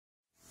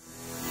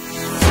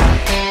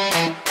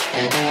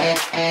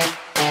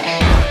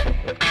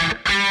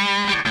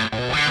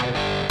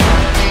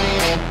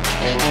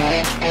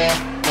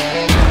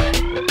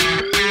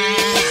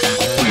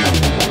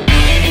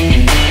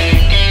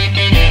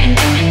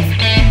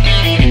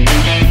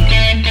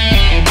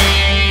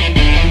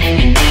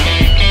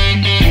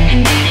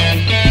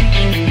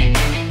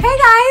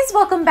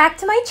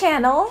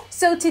channel!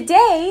 So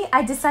today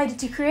I decided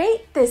to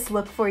create this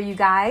look for you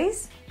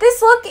guys.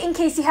 This look, in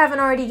case you haven't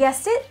already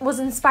guessed it, was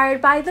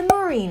inspired by the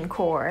Marine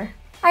Corps.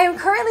 I am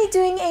currently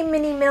doing a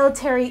mini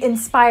military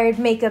inspired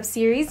makeup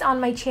series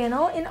on my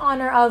channel in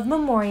honor of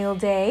Memorial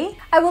Day.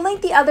 I will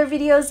link the other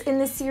videos in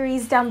this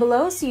series down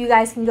below so you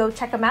guys can go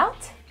check them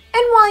out.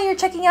 And while you're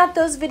checking out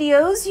those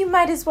videos, you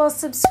might as well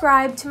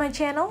subscribe to my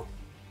channel.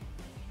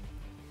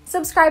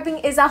 Subscribing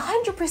is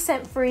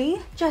 100% free,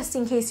 just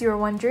in case you were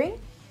wondering.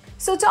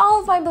 So to all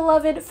of my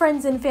beloved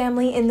friends and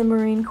family in the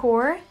Marine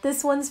Corps,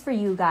 this one's for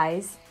you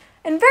guys.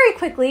 And very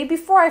quickly,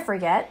 before I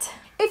forget,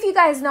 if you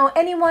guys know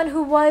anyone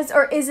who was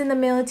or is in the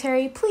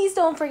military, please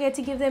don't forget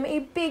to give them a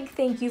big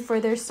thank you for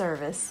their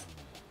service.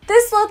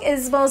 This look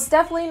is most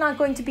definitely not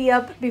going to be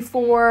up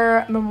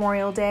before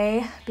Memorial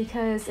Day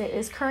because it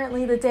is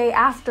currently the day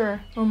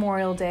after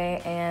Memorial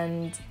Day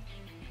and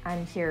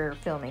I'm here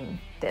filming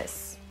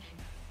this.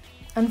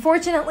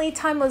 Unfortunately,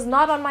 time was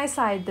not on my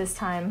side this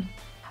time,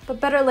 but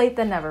better late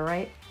than never,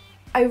 right?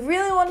 I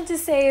really wanted to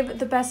save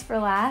the best for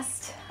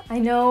last. I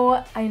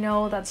know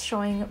that's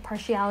showing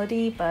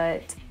partiality,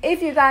 but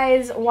if you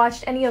guys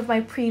watched any of my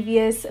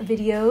previous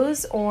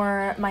videos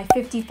or my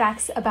 50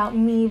 facts about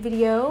me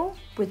video,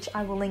 which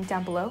I will link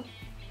down below,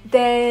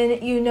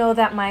 then you know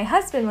that my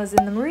husband was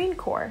in the Marine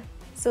Corps.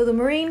 So the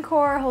Marine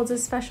Corps holds a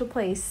special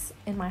place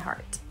in my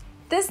heart.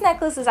 This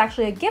necklace is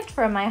actually a gift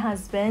from my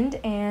husband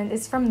and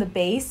it's from the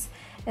base.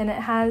 And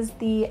it has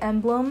the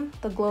emblem,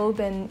 the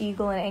globe and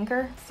eagle and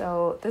anchor.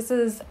 So this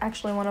is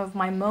actually one of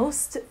my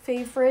most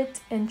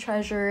favorite and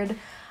treasured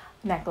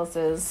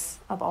necklaces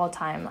of all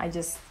time. I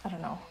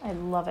don't know, I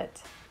love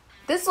it.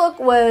 This look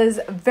was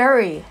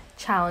very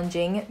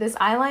challenging. This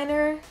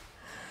eyeliner,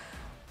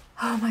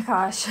 oh my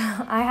gosh.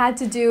 I had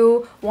to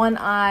do one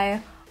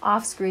eye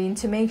off screen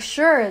to make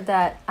sure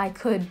that I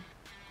could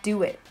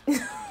do it.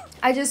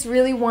 I just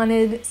really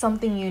wanted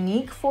something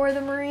unique for the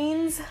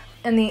Marines.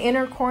 In the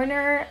inner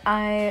corner,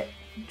 I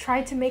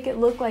tried to make it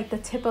look like the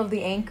tip of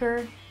the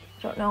anchor.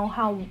 Don't know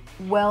how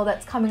well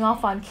that's coming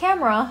off on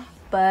camera,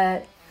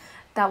 but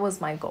that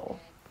was my goal.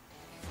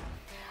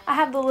 I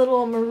have the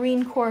little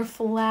Marine Corps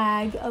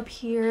flag up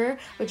here,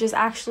 which is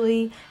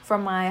actually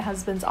from my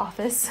husband's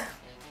office.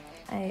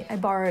 I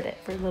borrowed it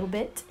for a little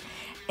bit.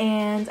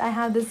 And I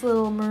have this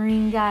little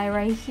Marine guy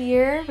right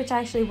here, which I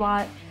actually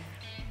bought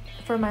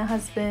for my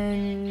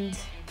husband.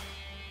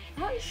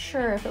 I'm not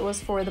sure if it was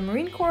for the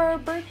Marine Corps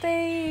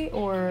birthday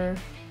or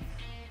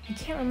I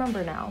can't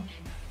remember now.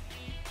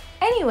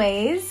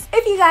 Anyways,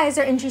 if you guys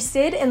are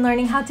interested in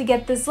learning how to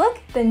get this look,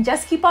 then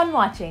just keep on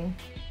watching.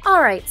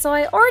 Alright, so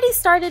I already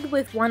started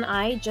with one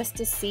eye just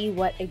to see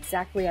what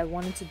exactly I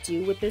wanted to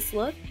do with this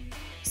look.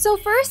 So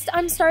first,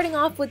 I'm starting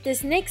off with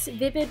this NYX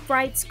Vivid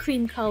Brights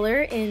cream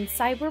color in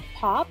Cyber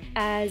Pop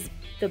as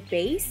the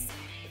base.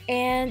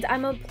 And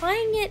I'm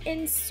applying it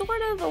in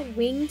sort of a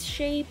winged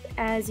shape,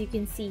 as you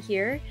can see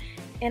here.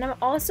 And I'm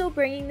also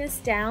bringing this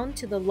down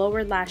to the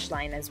lower lash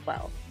line as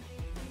well.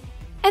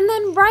 And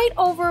then right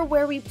over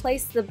where we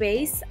placed the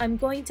base, I'm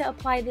going to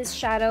apply this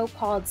shadow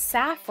called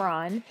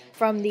Saffron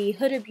from the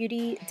Huda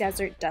Beauty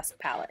Desert Dusk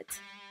palette.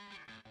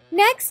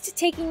 Next,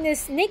 taking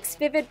this NYX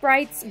Vivid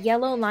Brights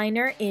yellow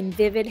liner in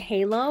Vivid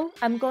Halo,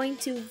 I'm going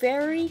to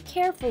very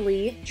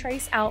carefully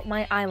trace out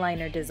my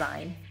eyeliner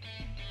design.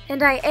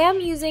 And I am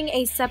using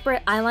a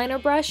separate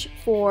eyeliner brush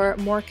for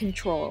more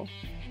control.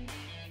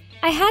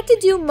 I had to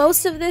do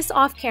most of this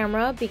off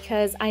camera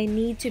because I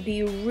need to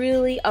be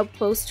really up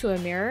close to a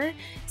mirror.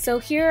 So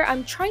here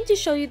I'm trying to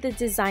show you the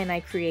design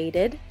I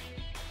created.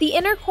 The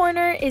inner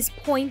corner is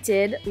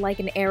pointed like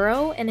an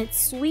arrow and it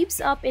sweeps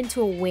up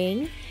into a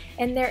wing.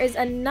 And there is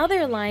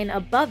another line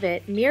above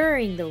it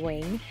mirroring the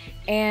wing,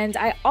 and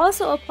I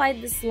also applied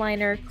this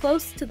liner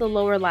close to the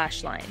lower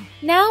lash line.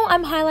 Now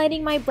I'm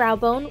highlighting my brow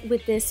bone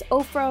with this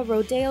Ofra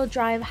Rodeo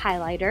Drive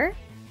highlighter.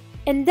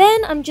 And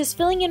then I'm just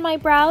filling in my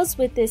brows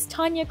with this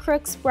Tanya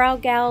Crooks Brow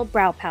Gal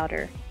brow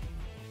powder.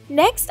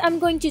 Next, I'm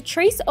going to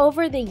trace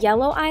over the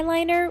yellow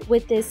eyeliner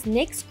with this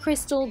NYX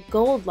Crystal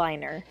Gold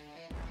liner.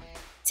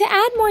 To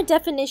add more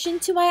definition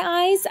to my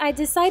eyes, I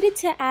decided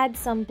to add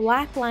some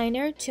black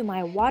liner to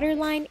my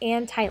waterline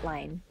and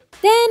tightline.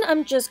 Then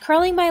I'm just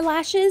curling my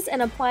lashes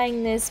and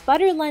applying this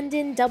Butter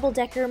London Double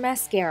Decker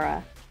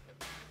Mascara.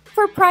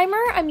 For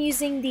primer, I'm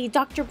using the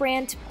Dr.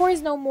 Brandt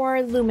Pores No More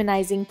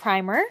Luminizing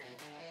Primer.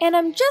 And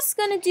I'm just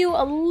going to do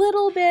a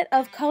little bit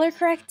of color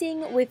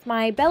correcting with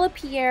my Bella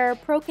Pierre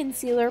Pro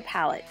Concealer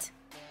palette.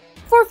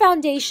 For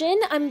foundation,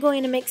 I'm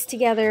going to mix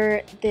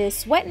together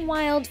this Wet n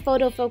Wild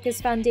Photo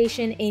Focus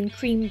Foundation in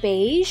Cream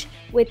Beige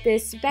with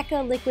this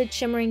Becca Liquid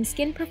Shimmering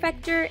Skin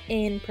Perfector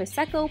in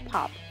Prosecco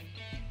Pop.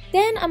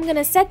 Then I'm going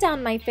to set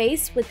down my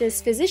face with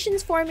this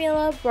Physicians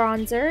Formula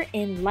Bronzer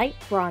in Light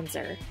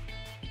Bronzer.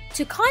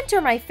 To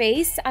contour my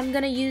face, I'm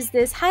going to use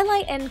this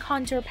Highlight and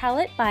Contour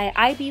Palette by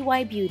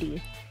IBY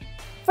Beauty.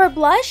 For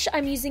blush,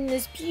 I'm using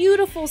this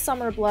beautiful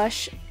summer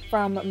blush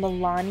from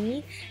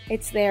Milani.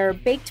 It's their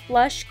baked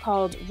blush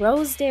called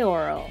Rose de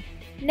Oro.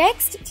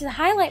 Next, to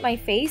highlight my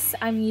face,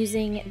 I'm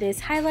using this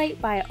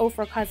highlight by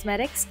Ofra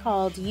Cosmetics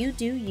called You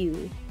Do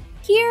You.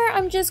 Here,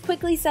 I'm just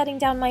quickly setting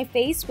down my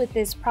face with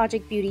this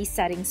Project Beauty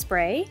setting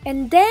spray,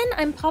 and then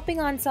I'm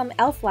popping on some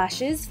e.l.f.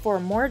 lashes for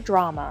more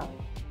drama.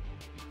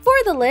 For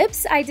the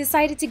lips, I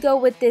decided to go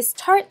with this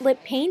Tarte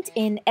lip paint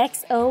in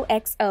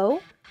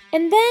XOXO,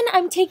 and then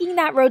I'm taking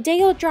that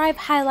Rodeo Drive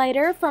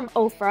highlighter from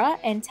Ofra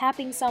and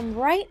tapping some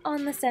right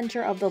on the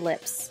center of the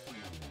lips.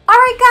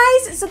 Alright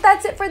guys, so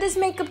that's it for this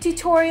makeup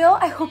tutorial.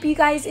 I hope you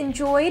guys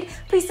enjoyed.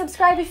 Please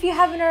subscribe if you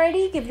haven't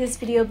already, give this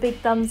video a big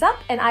thumbs up,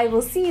 and I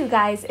will see you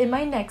guys in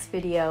my next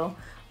video.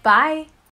 Bye!